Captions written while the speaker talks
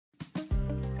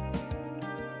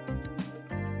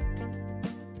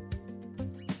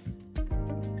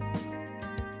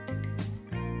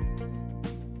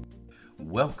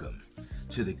Welcome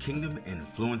to the Kingdom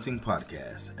Influencing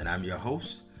Podcast, and I'm your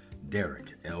host,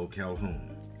 Derek L.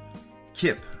 Calhoun.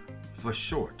 KIP, for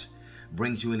short,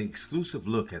 brings you an exclusive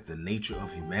look at the nature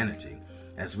of humanity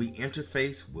as we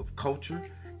interface with culture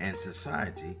and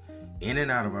society in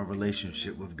and out of our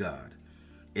relationship with God.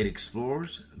 It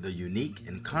explores the unique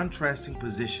and contrasting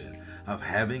position of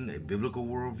having a biblical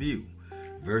worldview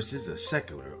versus a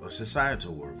secular or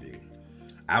societal worldview.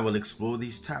 I will explore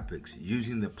these topics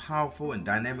using the powerful and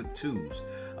dynamic tools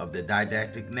of the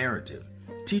didactic narrative,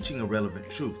 teaching a relevant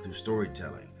truth through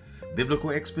storytelling, biblical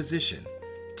exposition,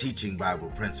 teaching Bible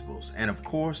principles, and of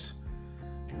course,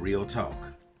 real talk.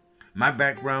 My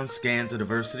background scans a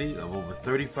diversity of over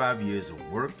 35 years of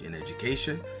work in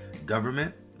education,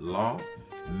 government, law,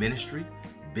 ministry,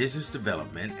 business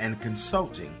development, and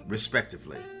consulting,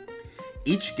 respectively.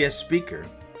 Each guest speaker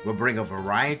will bring a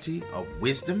variety of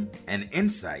wisdom and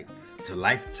insight to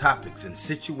life topics and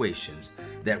situations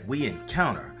that we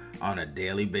encounter on a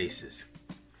daily basis.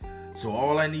 So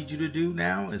all I need you to do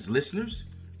now as listeners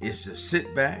is to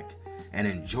sit back and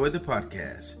enjoy the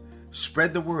podcast.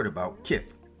 Spread the word about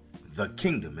KIP, the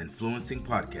Kingdom Influencing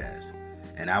Podcast.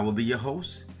 And I will be your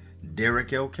host,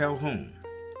 Derek L. Calhoun.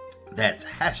 That's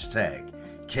hashtag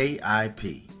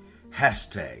KIP,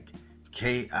 hashtag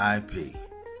KIP.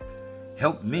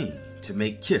 Help me to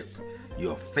make KIP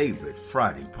your favorite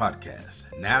Friday podcast.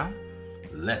 Now,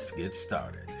 let's get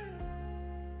started.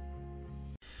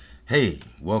 Hey,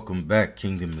 welcome back,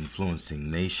 Kingdom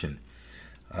Influencing Nation.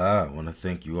 I want to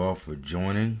thank you all for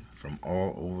joining from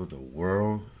all over the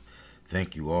world.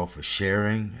 Thank you all for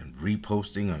sharing and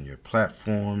reposting on your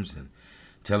platforms and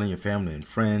telling your family and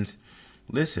friends.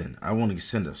 Listen, I want to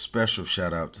send a special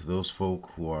shout out to those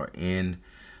folk who are in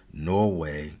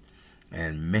Norway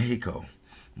and Mexico.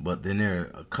 But then there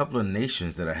are a couple of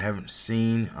nations that I haven't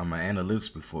seen on my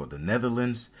analytics before. The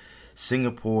Netherlands,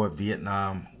 Singapore,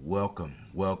 Vietnam, welcome.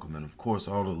 And of course,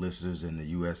 all the listeners in the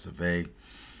US of A,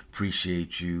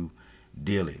 appreciate you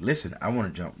dearly. Listen, I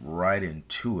want to jump right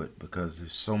into it because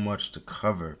there's so much to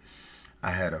cover.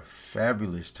 I had a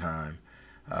fabulous time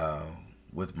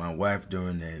with my wife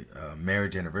during the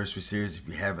marriage anniversary series. If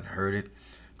you haven't heard it,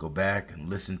 go back and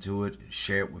listen to it and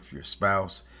share it with your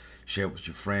spouse, share it with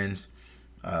your friends.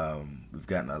 We've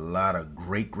gotten a lot of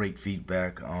great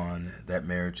feedback on that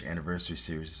marriage anniversary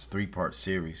series. It's a 3-part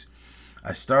series.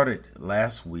 I started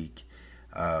last week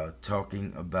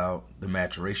talking about the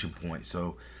maturation point.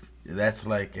 So that's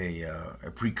like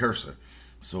a precursor.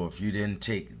 So if you didn't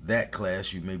take that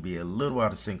class, you may be a little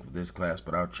out of sync with this class,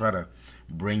 but I'll try to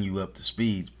bring you up to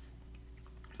speed.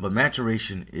 But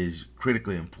maturation is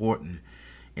critically important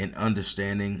in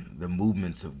understanding the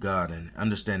movements of God and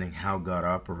understanding how God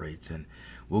operates, and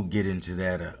we'll get into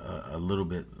that a little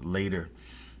bit later.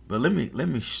 But let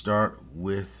me start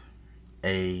with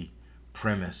a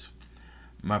premise.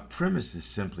 My premise is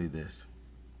simply this: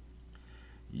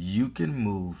 you can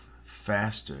move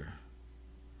faster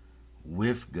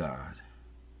with God,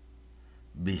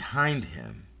 behind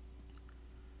Him,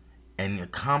 and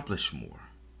accomplish more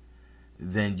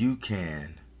than you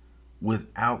can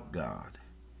without God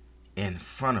in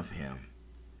front of Him,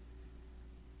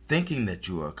 thinking that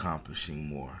you are accomplishing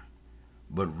more,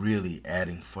 but really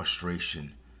adding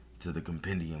frustration to the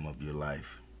compendium of your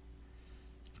life.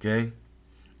 Okay?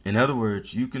 In other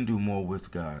words, you can do more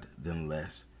with God than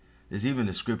less. There's even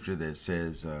a scripture that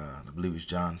says, I believe it's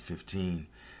John 15,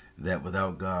 that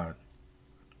without God,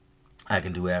 I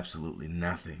can do absolutely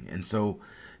nothing. And so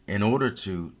in order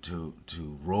to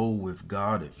roll with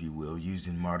God, if you will,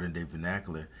 using modern day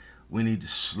vernacular, we need to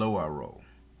slow our roll.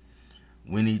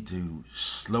 We need to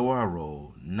slow our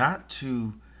roll, not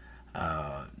to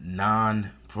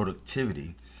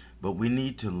non-productivity, but we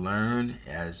need to learn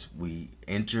as we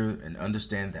enter and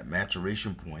understand that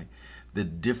maturation point, the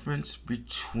difference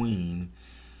between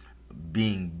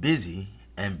being busy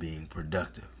and being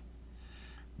productive.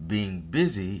 Being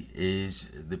busy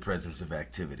is the presence of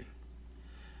activity.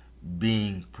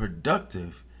 Being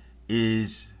productive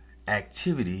is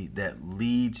activity that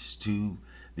leads to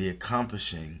the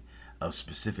accomplishing of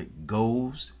specific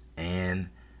goals and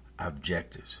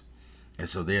objectives. And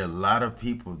so there are a lot of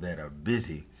people that are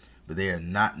busy, but they are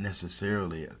not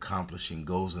necessarily accomplishing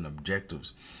goals and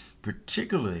objectives,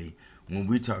 particularly when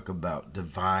we talk about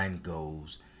divine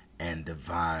goals and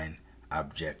divine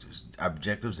objectives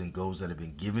and goals that have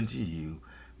been given to you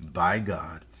by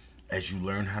God as you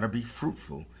learn how to be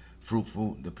fruitful,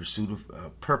 the pursuit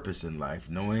of purpose in life,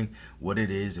 knowing what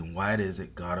it is and why it is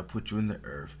that God will put you in the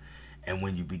earth. And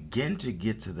when you begin to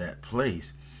get to that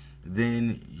place,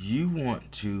 then you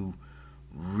want to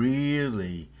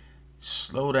really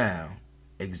slow down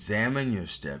Examine your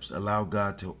steps. Allow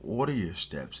God to order your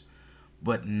steps,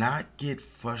 but not get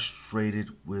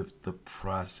frustrated with the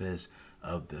process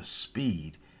of the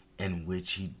speed in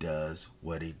which he does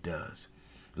what he does.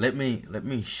 Let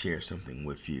me share something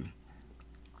with you.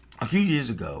 A few years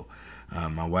ago,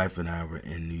 my wife and I were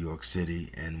in New York City,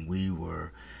 and we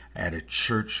were at a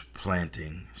church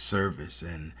planting service.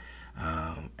 And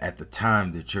at the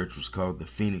time, the church was called the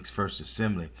Phoenix First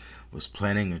Assembly, was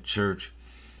planting a church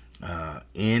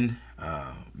in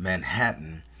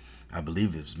Manhattan. I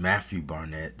believe it was Matthew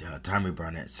Barnett, Tommy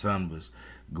Barnett's son, was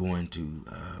going to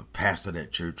pastor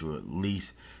that church, or at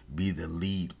least be the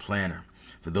lead planner.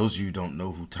 For those of you who don't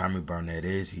know who Tommy Barnett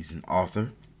is, he's an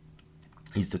author.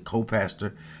 He's the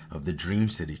co-pastor of the Dream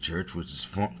City Church, which is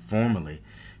formerly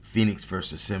Phoenix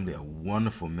First Assembly, a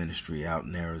wonderful ministry out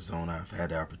in Arizona. I've had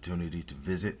the opportunity to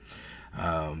visit.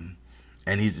 And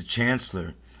he's the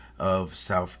chancellor of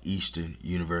Southeastern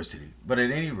University. But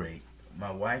at any rate,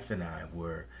 my wife and I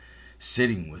were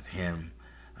sitting with him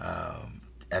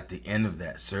at the end of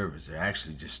that service. They're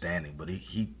actually just standing, but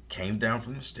he came down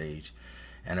from the stage,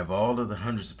 and of all of the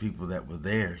hundreds of people that were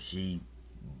there, he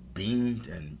beamed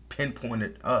and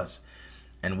pinpointed us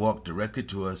and walked directly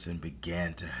to us and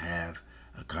began to have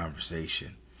a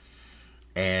conversation.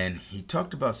 And he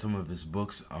talked about some of his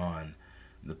books on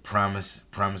the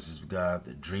promises of God,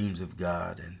 the dreams of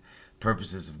God, and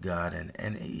purposes of God.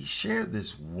 And he shared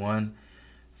this one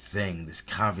thing, this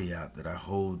caveat that I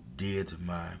hold dear to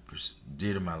my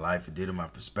life and dear to my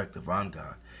perspective on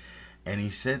God. And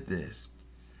he said this: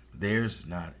 there's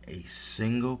not a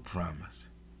single promise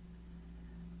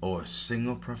or a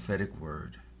single prophetic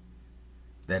word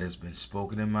that has been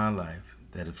spoken in my life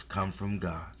that have come from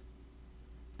God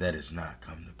that has not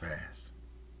come to pass.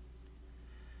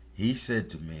 He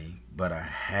said to me, but I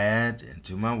had, and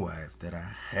to my wife, that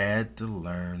I had to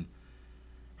learn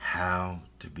how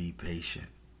to be patient,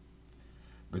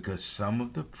 because some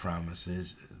of the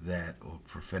promises that, or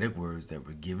prophetic words that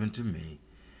were given to me,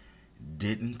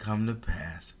 didn't come to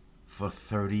pass for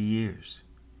 30 years.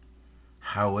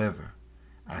 However,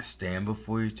 I stand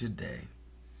before you today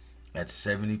at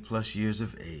 70 plus years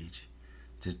of age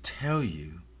to tell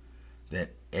you that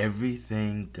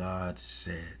everything God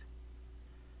said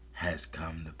has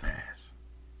come to pass.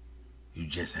 You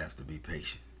just have to be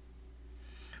patient.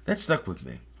 That stuck with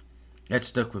me.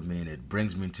 And it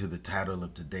brings me to the title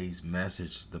of today's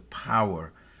message: the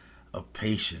power of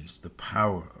patience. The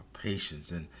power of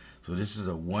patience. And so this is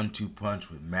a 1-2 punch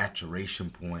with maturation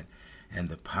point and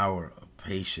the power of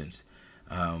patience.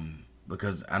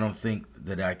 Because I don't think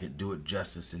that I could do it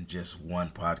justice in just one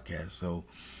podcast. So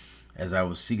as I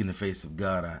was seeking the face of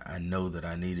God, I know that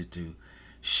I needed to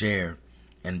share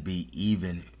and be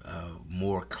even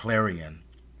more clarion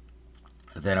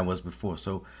than I was before.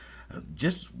 So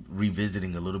just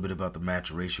revisiting a little bit about the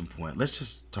maturation point, let's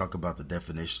just talk about the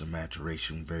definition of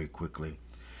maturation very quickly.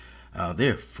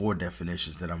 There are 4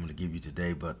 definitions that I'm going to give you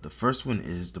today, but the first one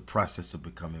is the process of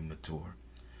becoming mature.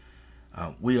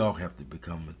 We all have to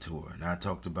become mature. And I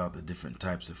talked about the different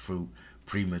types of fruit: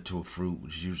 premature fruit,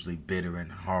 which is usually bitter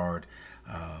and hard,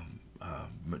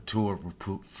 mature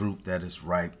fruit that is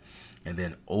ripe, and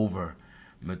then over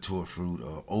mature fruit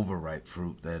or overripe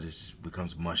fruit that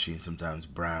becomes mushy and sometimes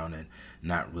brown and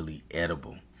not really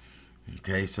edible.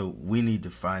 Okay, so we need to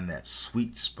find that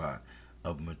sweet spot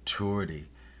of maturity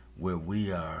where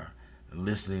we are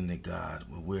listening to God,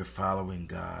 where we're following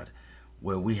God,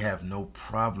 where we have no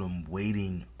problem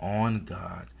waiting on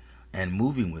God and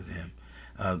moving with Him.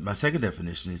 My second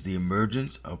definition is the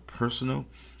emergence of personal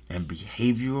and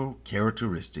behavioral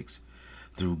characteristics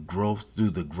through growth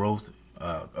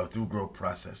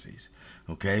processes.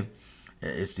 Okay,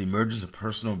 it's the emergence of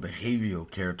personal and behavioral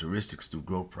characteristics through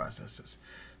growth processes.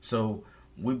 So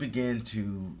we begin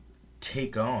to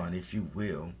take on, if you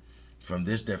will, from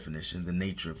this definition, the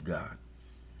nature of God.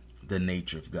 The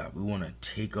nature of God. We want to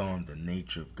take on the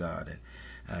nature of God,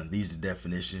 and these are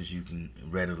definitions you can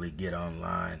readily get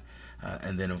online.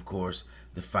 And then, of course,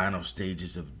 the final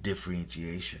stages of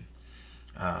differentiation.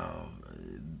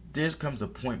 There comes a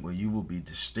point where you will be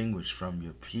distinguished from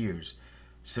your peers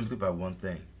simply by one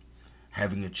thing: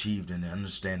 having achieved an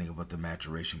understanding of what the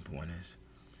maturation point is.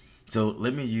 So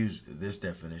let me use this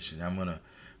definition. I'm going to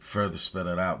further spell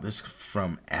it out. This is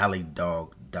from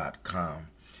allydog.com.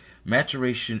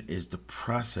 Maturation is the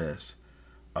process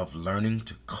of learning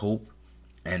to cope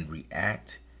and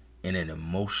react in an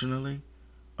emotionally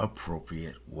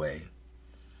appropriate way.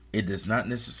 It does not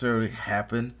necessarily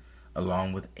happen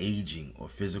along with aging or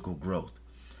physical growth,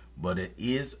 but it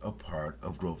is a part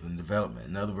of growth and development.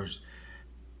 In other words,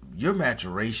 your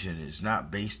maturation is not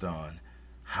based on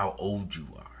how old you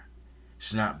are.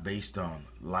 It's not based on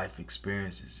life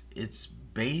experiences. It's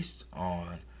based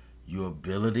on your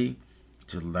ability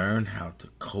to learn how to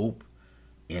cope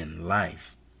in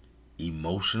life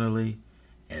emotionally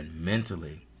and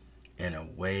mentally in a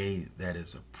way that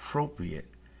is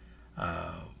appropriate,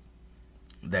 uh,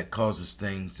 that causes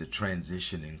things to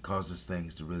transition and causes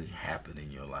things to really happen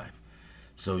in your life.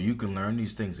 So you can learn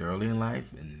these things early in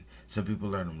life, and some people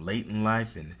learn them late in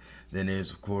life, and then there's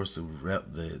of course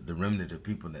the remnant of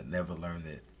people that never learn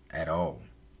it at all,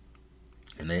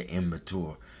 and they're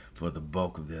immature for the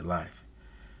bulk of their life.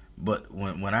 But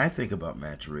when I think about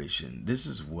maturation, this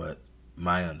is what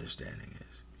my understanding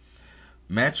is.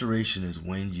 Maturation is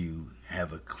when you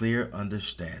have a clear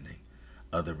understanding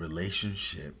of the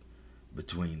relationship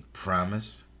between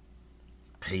promise,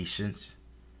 patience,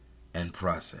 and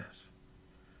process.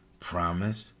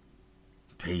 Promise,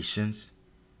 patience,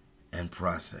 and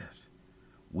process.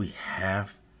 We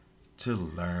have to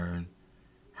learn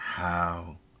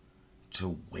how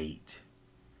to wait,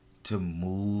 to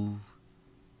move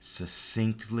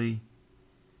succinctly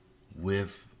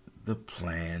with the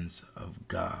plans of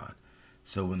God.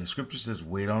 So when the scripture says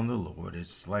wait on the Lord,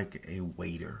 it's like a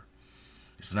waiter.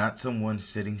 It's not someone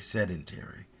sitting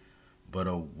sedentary, but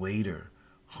a waiter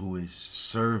who is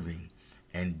serving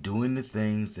and doing the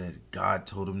things that God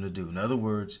told him to do. In other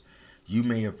words, you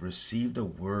may have received a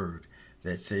word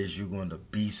that says you're going to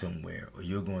be somewhere, or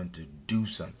you're going to do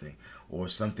something, or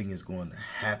something is going to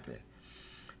happen.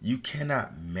 You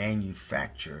cannot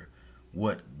manufacture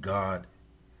what God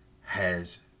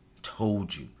has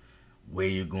told you, where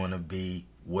you're going to be,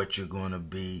 what you're going to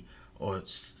be, or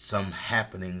some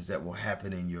happenings that will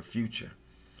happen in your future.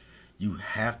 You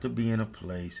have to be in a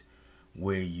place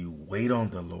where you wait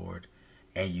on the Lord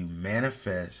and you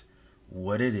manifest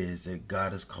what it is that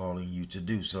God is calling you to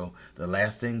do. So the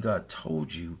last thing God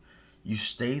told you, you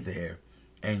stay there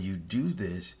and you do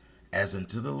this as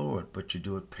unto the Lord, but you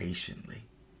do it patiently.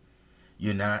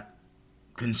 You're not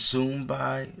consumed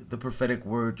by the prophetic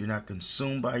word. You're not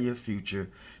consumed by your future.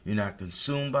 You're not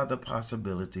consumed by the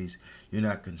possibilities. You're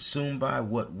not consumed by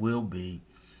what will be.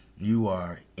 You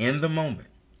are in the moment,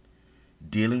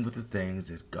 dealing with the things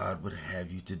that God would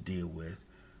have you to deal with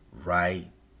right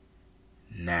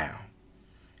now.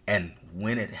 And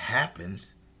when it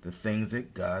happens, the things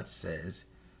that God says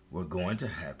were going to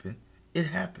happen, it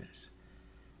happens.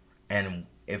 And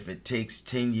if it takes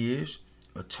 10 years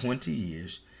or 20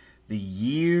 years, the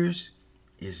years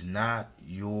is not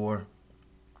your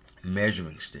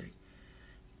measuring stick.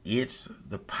 It's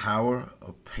the power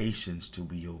of patience to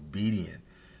be obedient,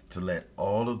 to let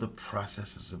all of the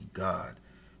processes of God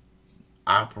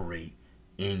operate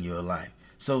in your life.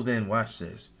 So then watch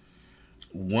this.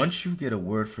 Once you get a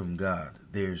word from God,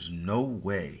 there's no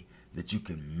way that you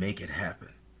can make it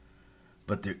happen.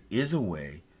 But there is a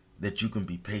way that you can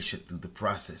be patient through the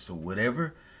process. So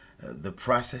whatever the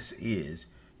process is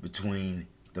between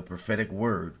the prophetic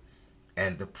word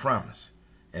and the promise.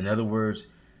 In other words,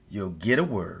 you'll get a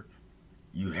word.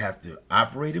 You have to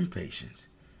operate in patience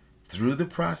through the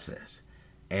process.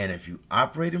 And if you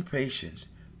operate in patience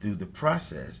through the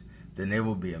process, then there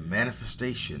will be a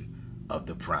manifestation of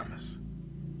the promise.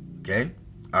 Okay?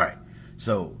 All right.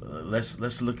 So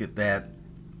let's look at that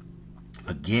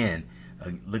again,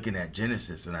 looking at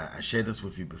Genesis. And I shared this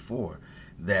with you before,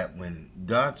 that when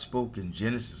God spoke in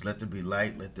Genesis, let there be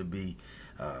light, let there be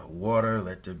water,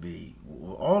 let there be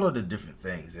all of the different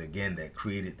things, again, that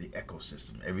created the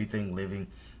ecosystem, everything living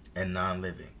and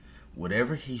non-living.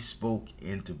 Whatever he spoke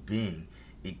into being,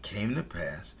 it came to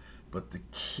pass. But the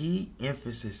key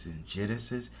emphasis in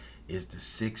Genesis is the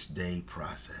 6-day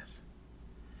process.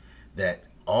 That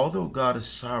although God is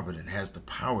sovereign and has the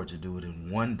power to do it in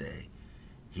one day,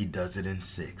 he does it in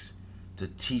 6 to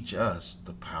teach us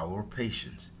the power of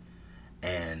patience,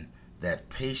 and that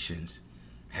patience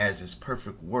has its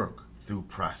perfect work through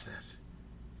process.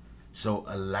 So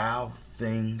allow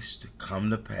things to come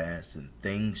to pass and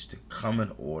things to come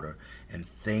in order and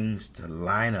things to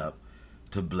line up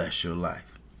to bless your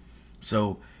life.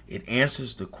 So it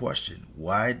answers the question,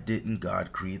 why didn't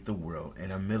God create the world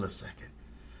in a millisecond?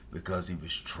 Because he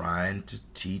was trying to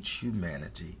teach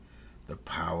humanity the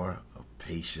power of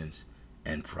patience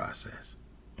and process.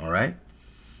 All right?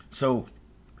 So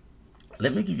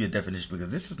let me give you a definition,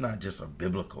 because this is not just a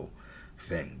biblical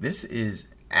thing. This is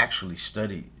actually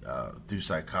studied through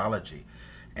psychology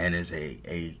and is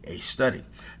a study.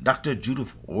 Dr.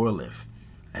 Judith Orliff,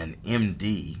 an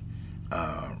MD,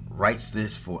 writes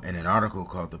this in an article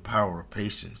called The Power of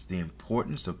Patience, the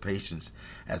importance of patience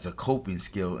as a coping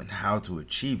skill and how to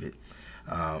achieve it.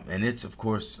 And it's, of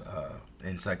course,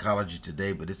 in Psychology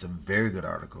Today, but it's a very good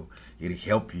article. It'll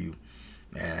help you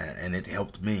and it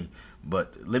helped me.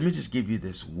 But let me just give you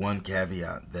this one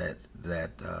caveat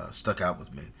that stuck out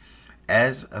with me.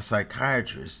 As a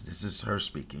psychiatrist, this is her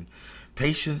speaking,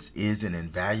 patience is an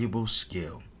invaluable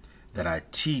skill that I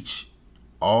teach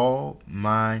all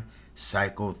my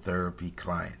psychotherapy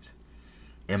clients.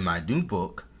 In my new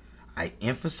book, I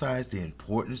emphasize the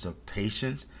importance of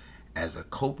patience as a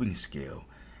coping skill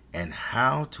and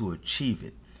how to achieve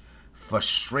it.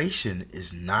 Frustration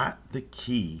is not the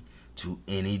key to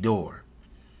any door.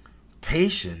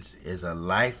 Patience is a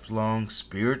lifelong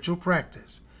spiritual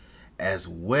practice as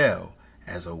well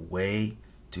as a way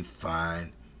to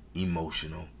find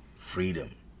emotional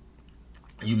freedom.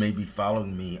 You may be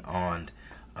following me on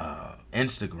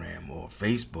Instagram or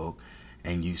Facebook,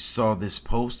 and you saw this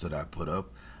post that I put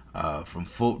up from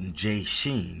Fulton J.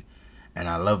 Sheen, and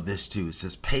I love this too. It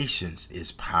says, patience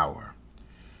is power.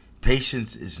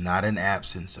 Patience is not an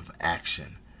absence of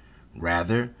action.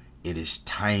 Rather, it is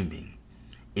timing.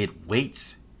 It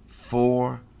waits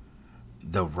for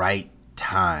the right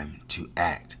time to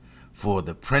act, for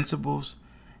the principles,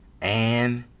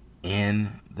 and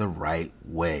in the right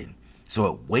way.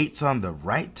 So it waits on the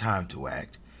right time to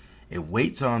act. It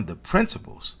waits on the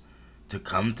principles to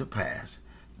come to pass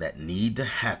that need to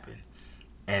happen,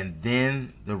 and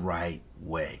then the right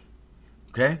way.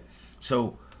 Okay?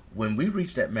 So when we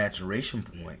reach that maturation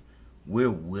point,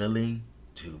 we're willing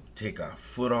to take our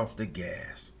foot off the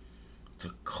gas, to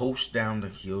coast down the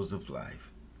hills of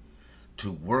life,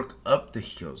 to work up the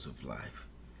hills of life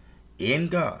in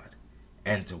God,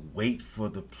 and to wait for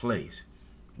the place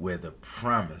where the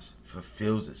promise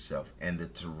fulfills itself, and the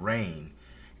terrain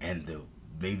and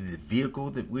maybe the vehicle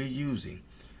that we're using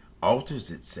alters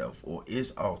itself or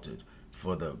is altered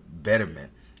for the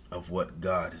betterment of what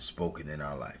God has spoken in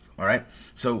our life. All right?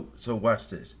 So watch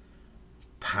this.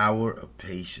 Power of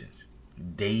patience.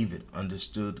 David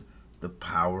understood the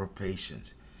power of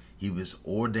patience. He was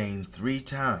ordained 3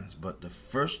 times, but the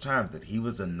first time that he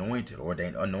was anointed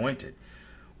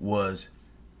was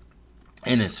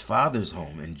in his father's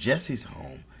home, in Jesse's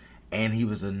home, and he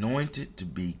was anointed to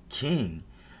be king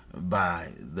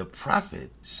by the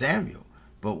prophet Samuel.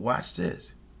 But watch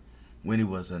this. When he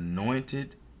was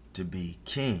anointed to be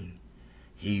king,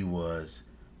 he was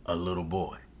a little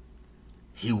boy.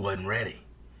 He wasn't ready.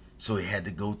 So he had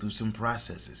to go through some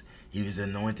processes. He was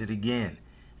anointed again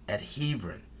at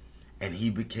Hebron, and he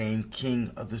became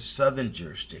king of the southern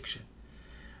jurisdiction.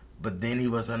 But then he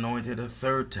was anointed a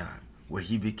 3rd time, where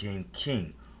he became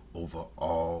king over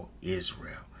all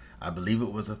Israel. I believe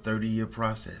it was a 30-year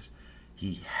process.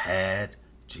 He had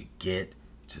to get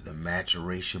to the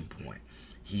maturation point.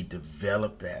 He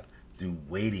developed that through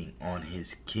waiting on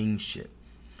his kingship.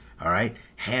 All right?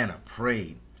 Hannah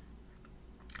prayed.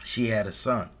 She had a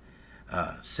son,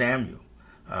 Samuel,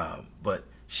 but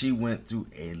she went through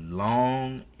a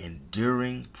long,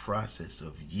 enduring process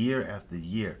of year after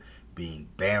year being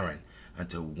barren,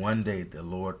 until one day the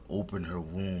Lord opened her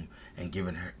womb and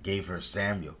gave her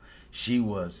Samuel. She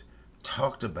was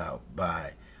talked about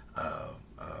by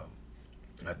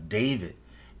David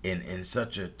in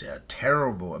such a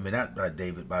terrible, not by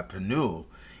David, by Penuel,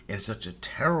 in such a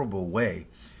terrible way,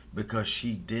 because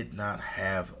she did not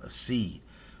have a seed.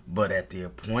 But at the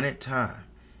appointed time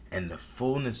and the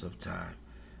fullness of time,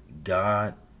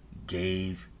 God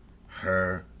gave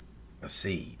her a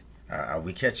seed. Are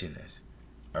we catching this?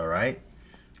 All right.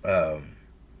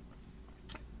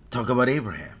 Talk about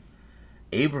Abraham.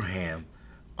 Abraham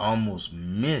almost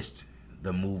missed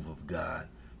the move of God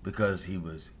because he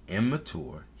was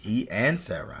immature. He and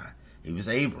Sarai. He was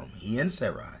Abram. He and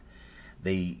Sarai.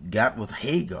 They got with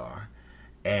Hagar,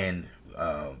 and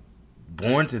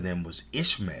born to them was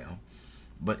Ishmael.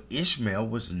 But Ishmael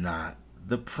was not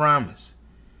the promise.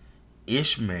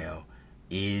 Ishmael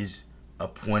is a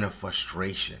point of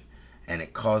frustration, and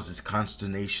it causes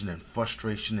consternation and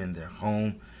frustration in their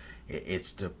home.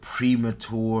 It's the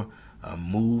premature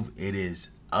move. It is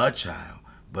a child,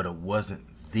 but it wasn't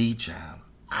the child.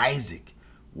 Isaac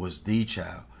was the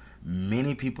child.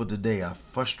 Many people today are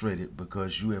frustrated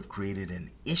because you have created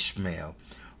an Ishmael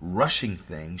rushing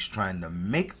things, trying to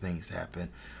make things happen,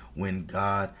 when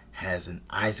God has an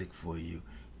Isaac for you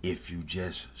if you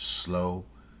just slow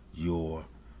your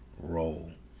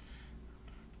roll.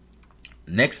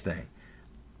 Next thing,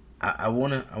 I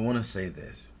wanna say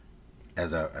this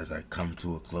as I come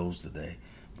to a close today,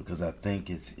 because I think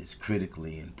it's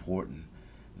critically important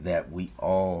that we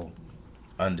all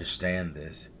understand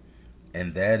this,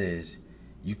 and that is,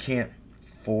 you can't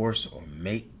force or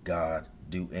make God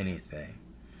do anything.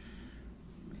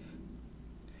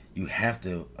 You have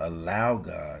to allow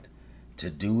God to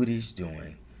do what he's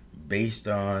doing based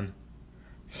on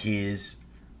his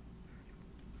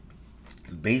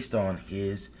based on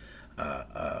his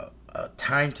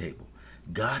timetable.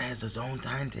 God has his own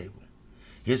timetable.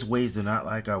 His ways are not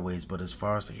like our ways, but as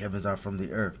far as the heavens are from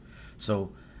the earth.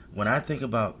 So when I think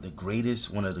about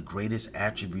one of the greatest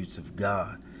attributes of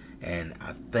God, and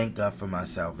I thank God for my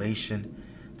salvation,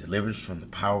 deliverance from the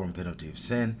power and penalty of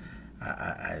sin,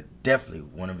 I definitely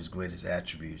one of his greatest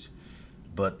attributes.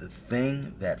 But the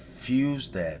thing that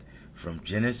fused that from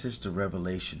Genesis to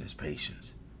Revelation is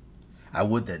patience. I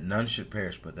would that none should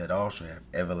perish, but that all should have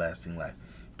everlasting life.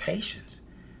 Patience.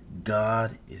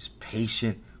 God is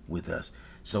patient with us.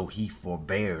 So he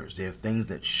forbears. There are things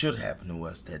that should happen to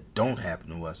us that don't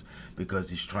happen to us because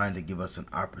he's trying to give us an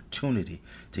opportunity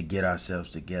to get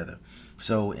ourselves together.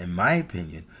 So in my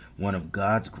opinion, one of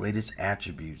God's greatest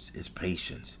attributes is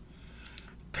patience.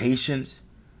 Patience,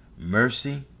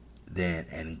 mercy,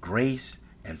 and grace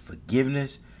and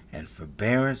forgiveness and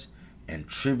forbearance and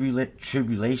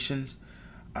tribulations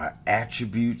are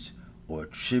attributes or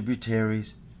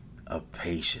tributaries of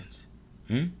patience.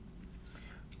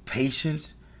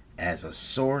 Patience as a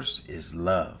source is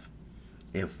love.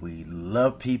 If we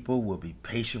love people, we'll be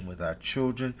patient with our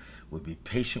children, we'll be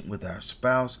patient with our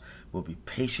spouse, we'll be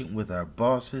patient with our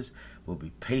bosses, we'll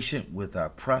be patient with our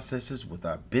processes, with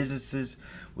our businesses,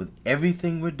 with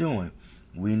everything we're doing.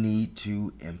 We need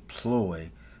to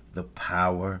employ the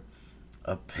power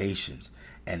of patience.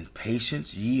 And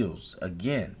patience yields,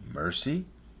 again, mercy,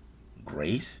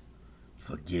 grace,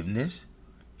 forgiveness,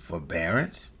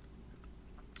 forbearance,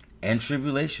 and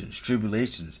tribulations.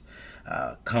 Tribulations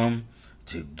come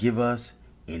to give us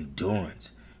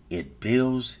endurance. It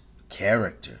builds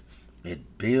character.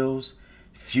 It builds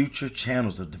future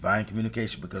channels of divine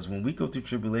communication, because when we go through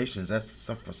tribulations,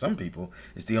 for some people,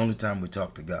 it's the only time we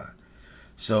talk to God.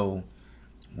 So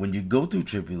when you go through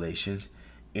tribulations,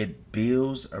 it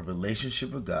builds a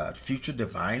relationship with God, future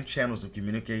divine channels of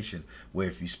communication, where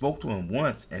if you spoke to him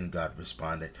once and God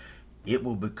responded, it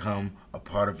will become a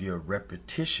part of your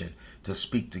repetition to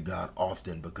speak to God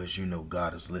often, because you know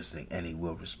God is listening and he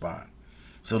will respond.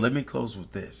 So let me close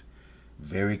with this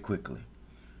very quickly.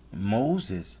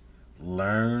 Moses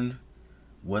learned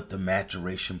what the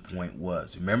maturation point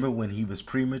was. Remember when he was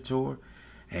premature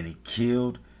and he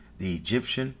killed the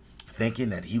Egyptian, thinking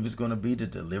that he was going to be the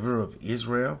deliverer of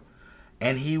Israel?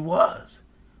 And he was,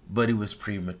 but he was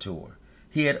premature.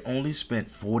 He had only spent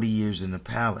 40 years in the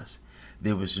palace.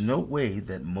 There was no way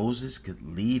that Moses could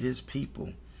lead his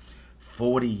people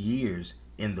 40 years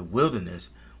in the wilderness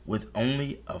with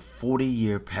only a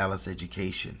 40-year palace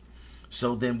education.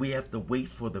 So then we have to wait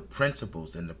for the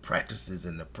principles and the practices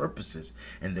and the purposes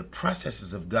and the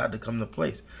processes of God to come to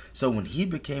place. So when he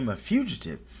became a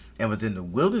fugitive and was in the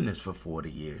wilderness for 40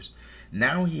 years,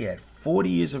 now he had 40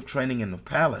 years of training in the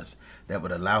palace that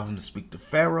would allow him to speak to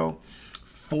Pharaoh,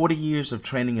 40 years of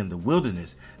training in the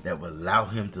wilderness that would allow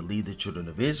him to lead the children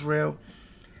of Israel.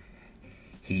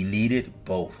 He needed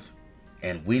both,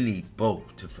 and we need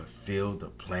both to fulfill the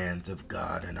plans of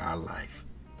God in our life.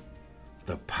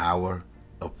 The power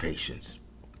of patience.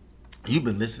 You've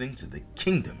been listening to the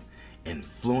Kingdom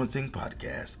Influencing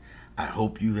Podcast. I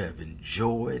hope you have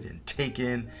enjoyed and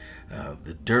taken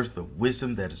the dearth of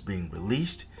wisdom that is being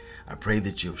released. I pray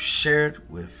that you'll share it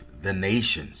with the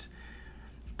nations,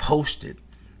 post it,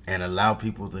 and allow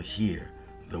people to hear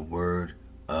the word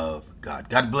of God.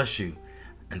 God bless you.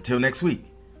 Until next week,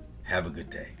 have a good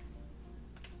day.